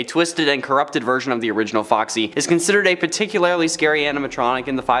Foxy, a twisted and corrupted version of the original Foxy, is considered a particularly scary animatronic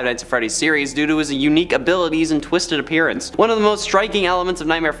in the Five Nights at Freddy's series due to his unique abilities and twisted appearance. One of the most striking elements of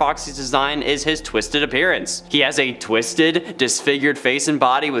Nightmare Foxy's design is his twisted appearance. He has a twisted, disfigured face and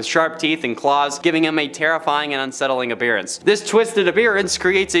body with sharp teeth and claws, giving him a terrifying and unsettling appearance. This twisted appearance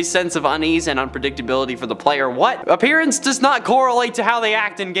creates a sense of unease and unpredictability for the player. What? Appearance does not correlate to how they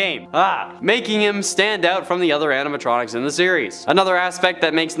act in game. Making him stand out from the other animatronics in the series. Another aspect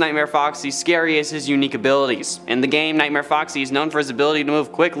that makes Nightmare Foxy scary is his unique abilities. In the game, Nightmare Foxy is known for his ability to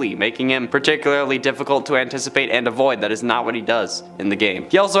move quickly, making him particularly difficult to anticipate and avoid. That is not what he does in the game.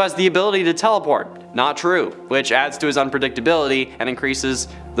 He also has the ability to teleport. Not true, which adds to his unpredictability and increases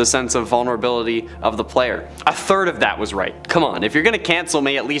the sense of vulnerability of the player. A third of that was right. Come on, if you're gonna cancel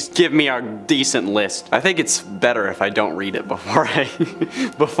me, at least give me a decent list. I think it's better if I don't read it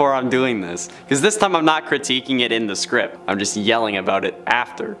before I'm doing this. Because this time I'm not critiquing it in the script. I'm just yelling about it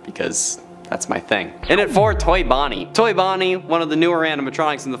after because that's my thing. And at 4, Toy Bonnie. Toy Bonnie, one of the newer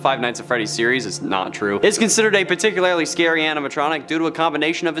animatronics in the Five Nights at Freddy's series, is not true. Is considered a particularly scary animatronic due to a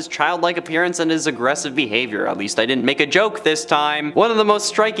combination of his childlike appearance and his aggressive behavior. At least I didn't make a joke this time. One of the most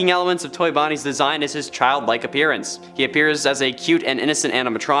striking elements of Toy Bonnie's design is his childlike appearance. He appears as a cute and innocent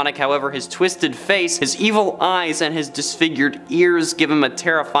animatronic, however his twisted face, his evil eyes, and his disfigured ears give him a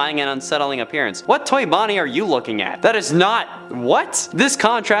terrifying and unsettling appearance. What Toy Bonnie are you looking at? That is not... What? This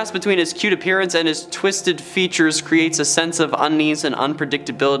contrast between his cute appearance and his twisted features creates a sense of unease and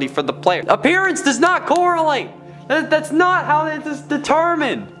unpredictability for the player. Appearance does not correlate! That's not how it is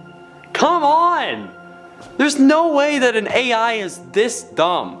determined! Come on! There's no way that an AI is this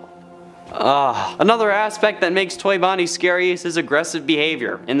dumb. Another aspect that makes Toy Bonnie scary is his aggressive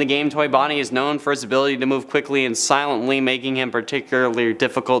behavior. In the game, Toy Bonnie is known for his ability to move quickly and silently, making him particularly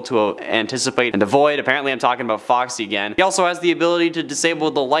difficult to anticipate and avoid. Apparently I'm talking about Foxy again. He also has the ability to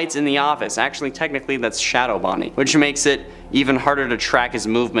disable the lights in the office. Actually, technically that's Shadow Bonnie, which makes it even harder to track his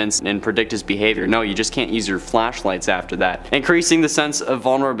movements and predict his behavior. No, you just can't use your flashlights after that. Increasing the sense of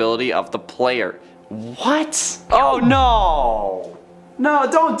vulnerability of the player. What? Oh no! No,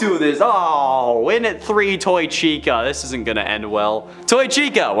 don't do this. Oh, in at 3, Toy Chica. This isn't gonna end well. Toy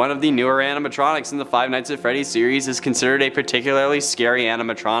Chica, one of the newer animatronics in the Five Nights at Freddy's series, is considered a particularly scary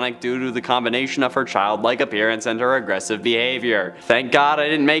animatronic due to the combination of her childlike appearance and her aggressive behavior. Thank God I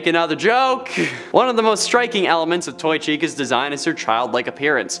didn't make another joke. One of the most striking elements of Toy Chica's design is her childlike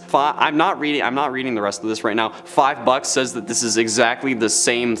appearance. I'm not reading the rest of this right now. $5 says that this is exactly the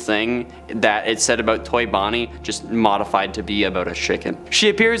same thing that it said about Toy Bonnie, just modified to be about a chicken. She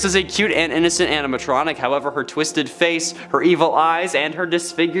appears as a cute and innocent animatronic, however her twisted face, her evil eyes, and her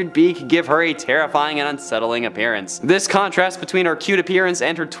disfigured beak give her a terrifying and unsettling appearance. This contrast between her cute appearance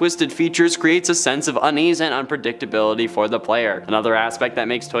and her twisted features creates a sense of unease and unpredictability for the player. Another aspect that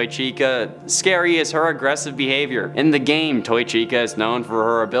makes Toy Chica scary is her aggressive behavior. In the game, Toy Chica is known for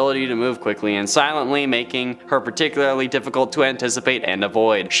her ability to move quickly and silently, making her particularly difficult to anticipate and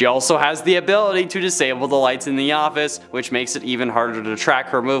avoid. She also has the ability to disable the lights in the office, which makes it even harder to track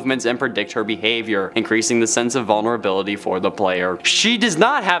her movements and predict her behavior, increasing the sense of vulnerability for the player. She does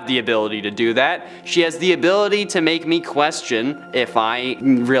not have the ability to do that. She has the ability to make me question if I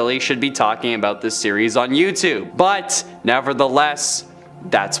really should be talking about this series on YouTube. But nevertheless,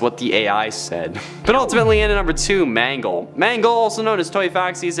 that's what the AI said. But ultimately, in at number 2, Mangle. Mangle, also known as Toy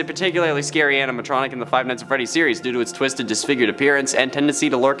Foxy, is a particularly scary animatronic in the Five Nights at Freddy's series due to its twisted, disfigured appearance and tendency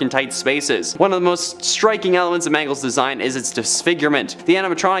to lurk in tight spaces. One of the most striking elements of Mangle's design is its disfigurement. The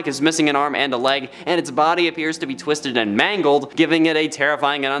animatronic is missing an arm and a leg, and its body appears to be twisted and mangled, giving it a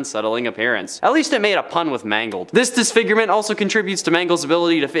terrifying and unsettling appearance. At least it made a pun with mangled. This disfigurement also contributes to Mangle's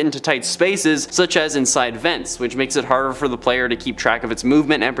ability to fit into tight spaces, such as inside vents, which makes it harder for the player to keep track of its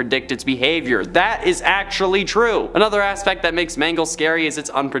movement and predict its behavior. That is actually true. Another aspect that makes Mangle scary is its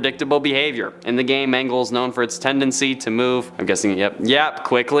unpredictable behavior. In the game, Mangle is known for its tendency to move, I'm guessing, yep,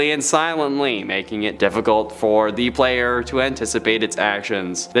 quickly and silently, making it difficult for the player to anticipate its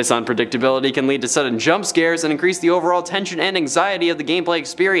actions. This unpredictability can lead to sudden jump scares and increase the overall tension and anxiety of the gameplay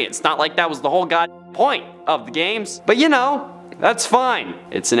experience. Not like that was the whole point of the games, but you know, that's fine.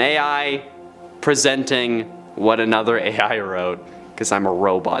 It's an AI presenting what another AI wrote. Because I'm a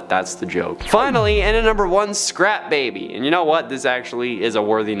robot, that's the joke. Finally, and at number 1, Scrap Baby. And you know what? This actually is a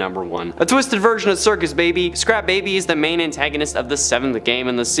worthy number 1. A twisted version of Circus Baby, Scrap Baby is the main antagonist of the 7th game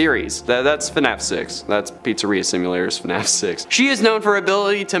in the series. That's FNAF 6. That's Pizzeria Simulator's FNAF 6. She is known for her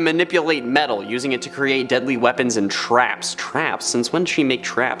ability to manipulate metal, using it to create deadly weapons and traps. Traps? Since when did she make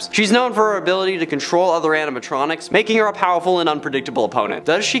traps? She's known for her ability to control other animatronics, making her a powerful and unpredictable opponent.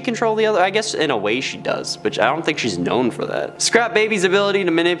 Does she control the other? I guess in a way she does, but I don't think she's known for that. Scrap Baby's ability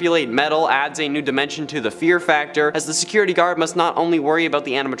to manipulate metal adds a new dimension to the fear factor, as the security guard must not only worry about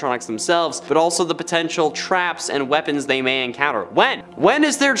the animatronics themselves, but also the potential traps and weapons they may encounter. When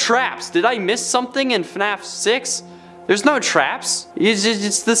is there traps? Did I miss something in FNAF 6? There's no traps.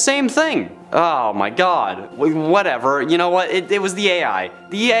 It's the same thing. Oh my god. Whatever. You know what? It was the AI.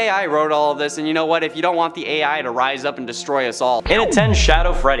 The AI wrote all of this, and you know what? If you don't want the AI to rise up and destroy us all. And at 10,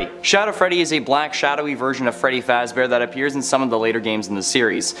 Shadow Freddy. Shadow Freddy is a black, shadowy version of Freddy Fazbear that appears in some of the later games in the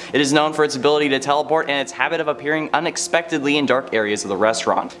series. It is known for its ability to teleport and its habit of appearing unexpectedly in dark areas of the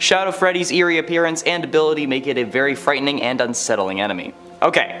restaurant. Shadow Freddy's eerie appearance and ability make it a very frightening and unsettling enemy.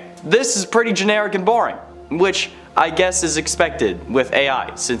 Okay, this is pretty generic and boring, which I guess is expected with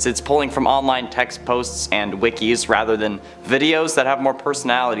AI, since it's pulling from online text posts and wikis rather than videos that have more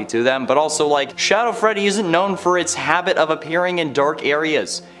personality to them. But also, like, Shadow Freddy isn't known for its habit of appearing in dark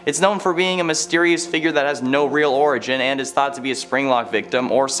areas. It's known for being a mysterious figure that has no real origin and is thought to be a Springlock victim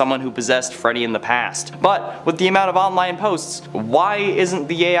or someone who possessed Freddy in the past. But with the amount of online posts, why isn't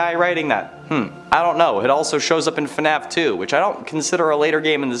the AI writing that? I don't know. It also shows up in FNAF 2, which I don't consider a later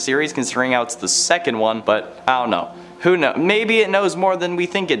game in the series considering how it's the second one, but I don't know. Who knows? Maybe it knows more than we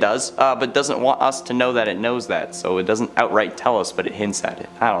think it does, but doesn't want us to know that it knows that, so it doesn't outright tell us, but it hints at it.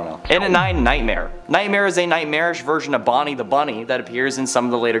 I don't know. And at 9, Nightmare. Nightmare is a nightmarish version of Bonnie the Bunny that appears in some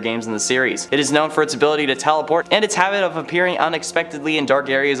of the later games in the series. It is known for its ability to teleport and its habit of appearing unexpectedly in dark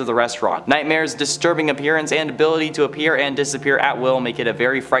areas of the restaurant. Nightmare's disturbing appearance and ability to appear and disappear at will make it a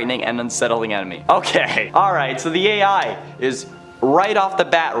very frightening and unsettling enemy. Okay, alright, so the AI is right off the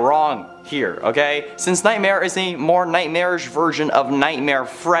bat wrong here, okay? Since Nightmare is a more nightmarish version of Nightmare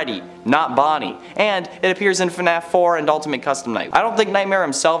Freddy, not Bonnie, and it appears in FNAF 4 and Ultimate Custom Night. I don't think Nightmare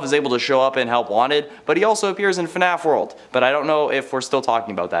himself is able to show up in Help Wanted, but he also appears in FNAF World, but I don't know if we're still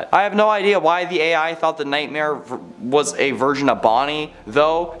talking about that. I have no idea why the AI thought the Nightmare was a version of Bonnie,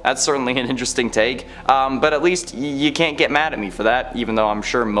 though. That's certainly an interesting take, but at least you can't get mad at me for that, even though I'm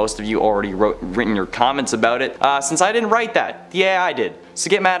sure most of you already written your comments about it, since I didn't write that. The AI did,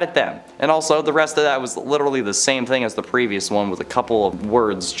 so get mad at them. And also, the rest of that was literally the same thing as the previous one with a couple of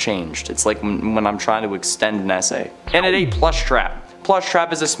words changed. It's like when I'm trying to extend an essay. And at 8, Plush Trap. Plush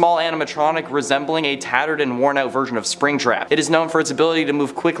Trap is a small animatronic resembling a tattered and worn out version of Springtrap. It is known for its ability to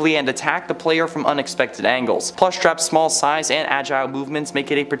move quickly and attack the player from unexpected angles. Plush Trap's small size and agile movements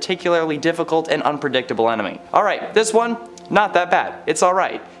make it a particularly difficult and unpredictable enemy. Alright, this one, not that bad. It's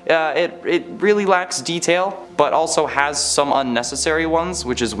alright. It really lacks detail, but also has some unnecessary ones,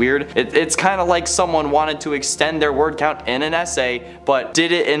 which is weird. It's kind of like someone wanted to extend their word count in an essay, but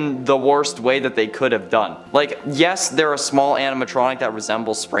did it in the worst way that they could have done. Like, yes, they're a small animatronic that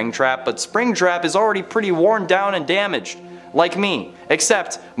resembles Springtrap, but Springtrap is already pretty worn down and damaged. Like me,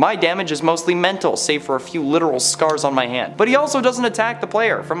 except my damage is mostly mental, save for a few literal scars on my hand. But he also doesn't attack the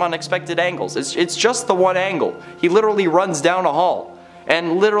player from unexpected angles. It's just the one angle. He literally runs down a hall.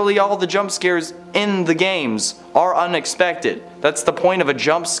 And literally all the jump scares in the games are unexpected. That's the point of a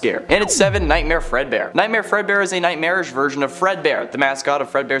jump scare. And at 7, Nightmare Fredbear. Nightmare Fredbear is a nightmarish version of Fredbear, the mascot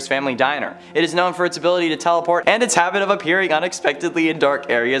of Fredbear's Family Diner. It is known for its ability to teleport and its habit of appearing unexpectedly in dark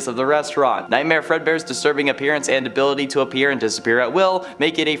areas of the restaurant. Nightmare Fredbear's disturbing appearance and ability to appear and disappear at will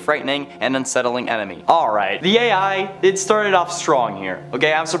make it a frightening and unsettling enemy. Alright, the AI, it started off strong here.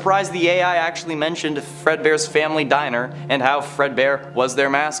 Okay, I'm surprised the AI actually mentioned Fredbear's Family Diner and how Fredbear was their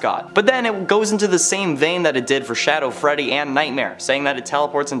mascot. But then it goes into the same vein that it did for Shadow Freddy and Nightmare, saying that it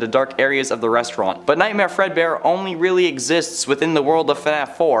teleports into dark areas of the restaurant. But Nightmare Fredbear only really exists within the world of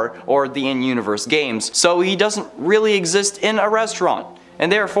FNAF 4, or the in-universe games, so he doesn't really exist in a restaurant,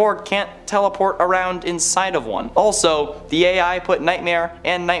 and therefore can't teleport around inside of one. Also, the AI put Nightmare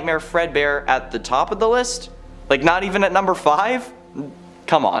and Nightmare Fredbear at the top of the list? Like, not even at number 5?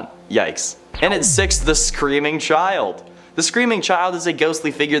 Come on, yikes. And at 6, the Screaming Child. The Screaming Child is a ghostly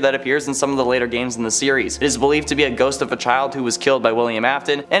figure that appears in some of the later games in the series. It is believed to be a ghost of a child who was killed by William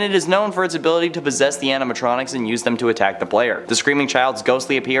Afton, and it is known for its ability to possess the animatronics and use them to attack the player. The Screaming Child's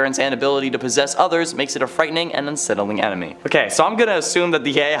ghostly appearance and ability to possess others makes it a frightening and unsettling enemy. Okay, so I'm gonna assume that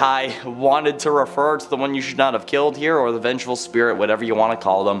the AI wanted to refer to the one you should not have killed here, or the Vengeful Spirit, whatever you want to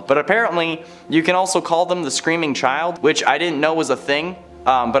call them. But apparently, you can also call them the Screaming Child, which I didn't know was a thing.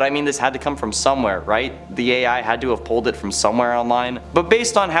 But I mean, this had to come from somewhere, right? The AI had to have pulled it from somewhere online. But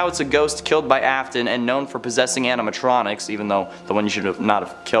based on how it's a ghost killed by Afton and known for possessing animatronics, even though the one you should have not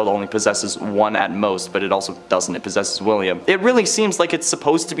have killed only possesses one at most, but it also doesn't, it possesses William. It really seems like it's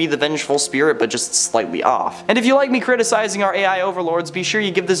supposed to be the Vengeful Spirit, but just slightly off. And if you like me criticizing our AI overlords, be sure you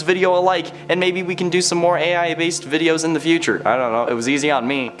give this video a like, and maybe we can do some more AI-based videos in the future. I don't know, it was easy on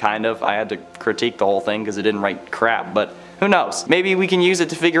me, kind of. I had to critique the whole thing because it didn't write crap, but who knows? Maybe we can use it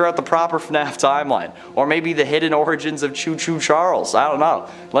to figure out the proper FNAF timeline. Or maybe the hidden origins of Choo Choo Charles. I don't know.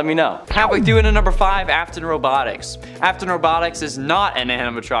 Let me know. Halfway through into number 5, Afton Robotics. Afton Robotics is not an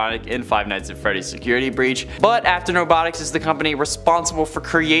animatronic in Five Nights at Freddy's Security Breach, but Afton Robotics is the company responsible for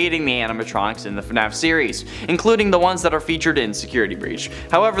creating the animatronics in the FNAF series, including the ones that are featured in Security Breach.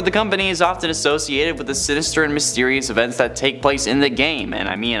 However, the company is often associated with the sinister and mysterious events that take place in the game, and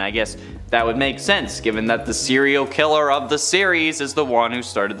I guess that would make sense, given that the serial killer of the series is the one who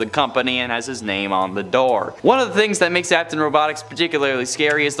started the company and has his name on the door. One of the things that makes Afton Robotics particularly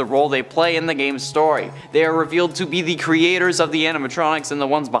scary is the role they play in the game's story. They are revealed to be the creators of the animatronics and the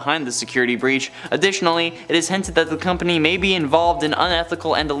ones behind the security breach. Additionally, it is hinted that the company may be involved in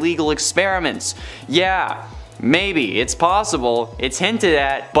unethical and illegal experiments. Yeah, maybe, it's possible, it's hinted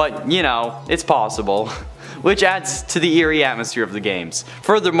at, but you know, it's possible. Which adds to the eerie atmosphere of the games.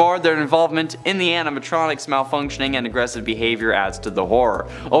 Furthermore, their involvement in the animatronics malfunctioning and aggressive behavior adds to the horror.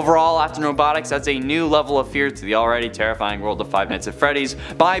 Overall, Afton Robotics adds a new level of fear to the already terrifying world of Five Nights at Freddy's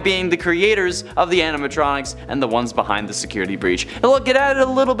by being the creators of the animatronics and the ones behind the security breach. And look, it added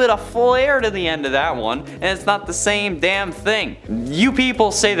a little bit of flair to the end of that one, and it's not the same damn thing. You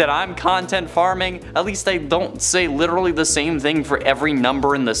people say that I'm content farming, at least I don't say literally the same thing for every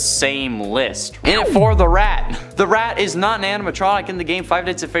number in the same list. In it for the rat. The rat is not an animatronic in the game Five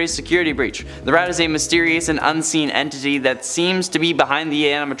Nights at Freddy's Security Breach. The rat is a mysterious and unseen entity that seems to be behind the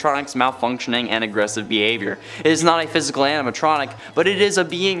animatronic's malfunctioning and aggressive behavior. It is not a physical animatronic, but it is a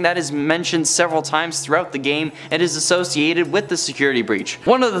being that is mentioned several times throughout the game and is associated with the security breach.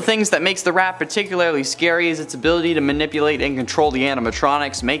 One of the things that makes the rat particularly scary is its ability to manipulate and control the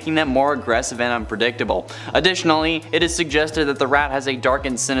animatronics, making them more aggressive and unpredictable. Additionally, it is suggested that the rat has a dark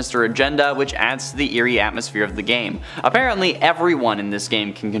and sinister agenda, which adds to the eerie atmosphere of the game. Apparently everyone in this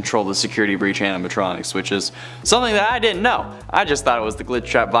game can control the security breach animatronics, which is something that I didn't know. I just thought it was the glitch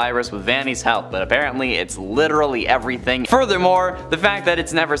trap virus with Vanny's help, but apparently it's literally everything. Furthermore, the fact that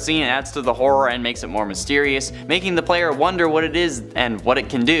it's never seen adds to the horror and makes it more mysterious, making the player wonder what it is and what it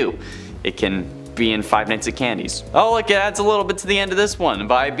can do. It can be in Five Nights at Candy's. Oh look, it adds a little bit to the end of this one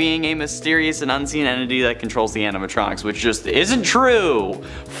by being a mysterious and unseen entity that controls the animatronics, which just isn't true.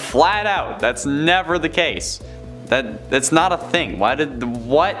 Flat out, that's never the case. That's not a thing.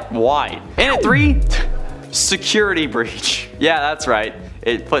 Why? And at 3, security breach. Yeah, that's right.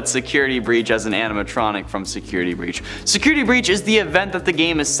 It puts Security Breach as an animatronic from Security Breach. Security Breach is the event that the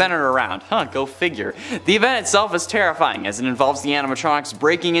game is centered around. Huh, go figure. The event itself is terrifying as it involves the animatronics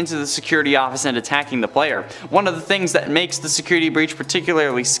breaking into the security office and attacking the player. One of the things that makes the Security Breach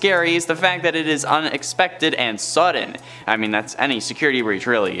particularly scary is the fact that it is unexpected and sudden. I mean, that's any security breach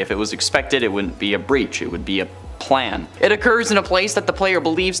really. If it was expected, it wouldn't be a breach, it would be a plan. It occurs in a place that the player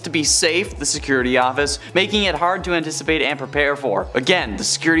believes to be safe, the security office, making it hard to anticipate and prepare for. Again, the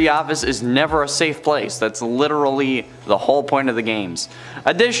security office is never a safe place. That's literally the whole point of the games.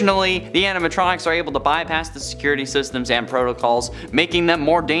 Additionally, the animatronics are able to bypass the security systems and protocols, making them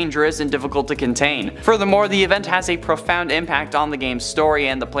more dangerous and difficult to contain. Furthermore, the event has a profound impact on the game's story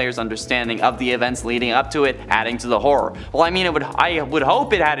and the player's understanding of the events leading up to it, adding to the horror. Well, I mean, I would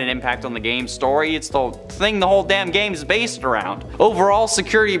hope it had an impact on the game's story. It's the thing the whole damn game is based around. Overall,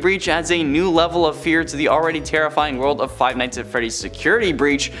 Security Breach adds a new level of fear to the already terrifying world of Five Nights at Freddy's Security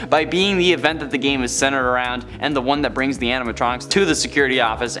Breach by being the event that the game is centered around and the one that brings the animatronics to the security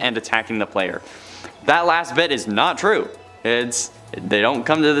office and attacking the player. That last bit is not true. They don't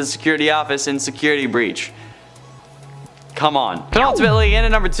come to the security office in Security Breach. Come on. Penultimately, in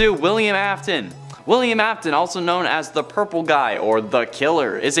at number 2, William Afton. William Afton, also known as the Purple Guy or the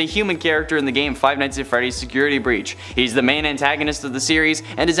Killer, is a human character in the game Five Nights at Freddy's Security Breach. He's the main antagonist of the series,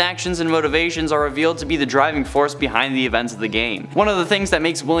 and his actions and motivations are revealed to be the driving force behind the events of the game. One of the things that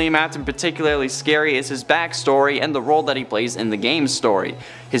makes William Afton particularly scary is his backstory and the role that he plays in the game's story.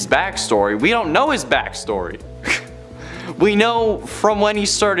 His backstory? We don't know his backstory. We know from when he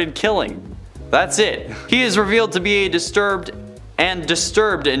started killing. That's it. He is revealed to be a disturbed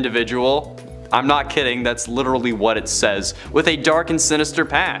individual. I'm not kidding, that's literally what it says, with a dark and sinister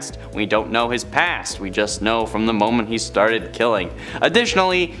past. We don't know his past, we just know from the moment he started killing.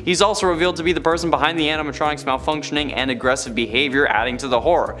 Additionally, he's also revealed to be the person behind the animatronics malfunctioning and aggressive behavior, adding to the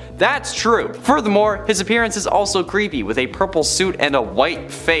horror. That's true! Furthermore, his appearance is also creepy, with a purple suit and a white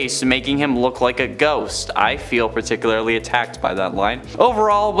face making him look like a ghost. I feel particularly attacked by that line.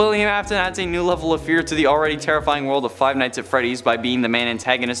 Overall, William Afton adds a new level of fear to the already terrifying world of Five Nights at Freddy's by being the main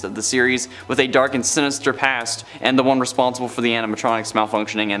antagonist of the series, with a dark and sinister past, and the one responsible for the animatronics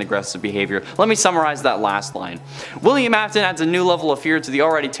malfunctioning and aggressive behavior. Let me summarize that last line. William Afton adds a new level of fear to the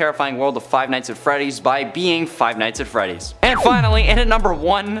already terrifying world of Five Nights at Freddy's by being Five Nights at Freddy's. And finally, in at number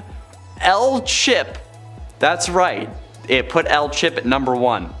 1, El Chip. That's right, it put El Chip at number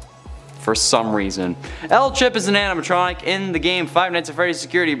 1. For some reason. El Chip is an animatronic in the game Five Nights at Freddy's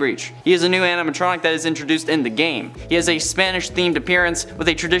Security Breach. He is a new animatronic that is introduced in the game. He has a Spanish themed appearance with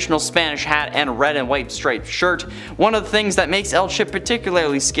a traditional Spanish hat and red and white striped shirt. One of the things that makes El Chip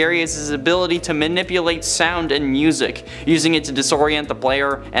particularly scary is his ability to manipulate sound and music, using it to disorient the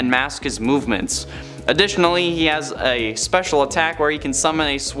player and mask his movements. Additionally, he has a special attack where he can summon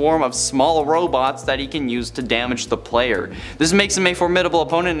a swarm of small robots that he can use to damage the player. This makes him a formidable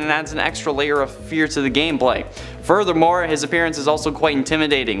opponent and adds an extra layer of fear to the gameplay. Furthermore, his appearance is also quite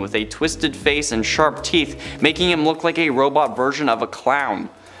intimidating, with a twisted face and sharp teeth, making him look like a robot version of a clown.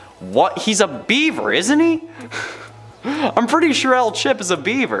 What? He's a beaver, isn't he? I'm pretty sure El Chip is a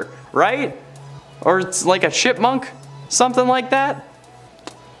beaver, right? Or it's like a chipmunk? Something like that?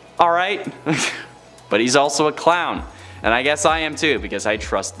 Alright. But he's also a clown. And I guess I am too, because I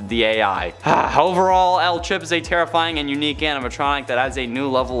trusted the AI. Overall, El Chip is a terrifying and unique animatronic that adds a new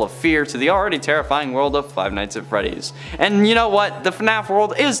level of fear to the already terrifying world of Five Nights at Freddy's. And you know what? The FNAF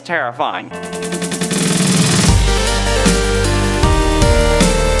world is terrifying.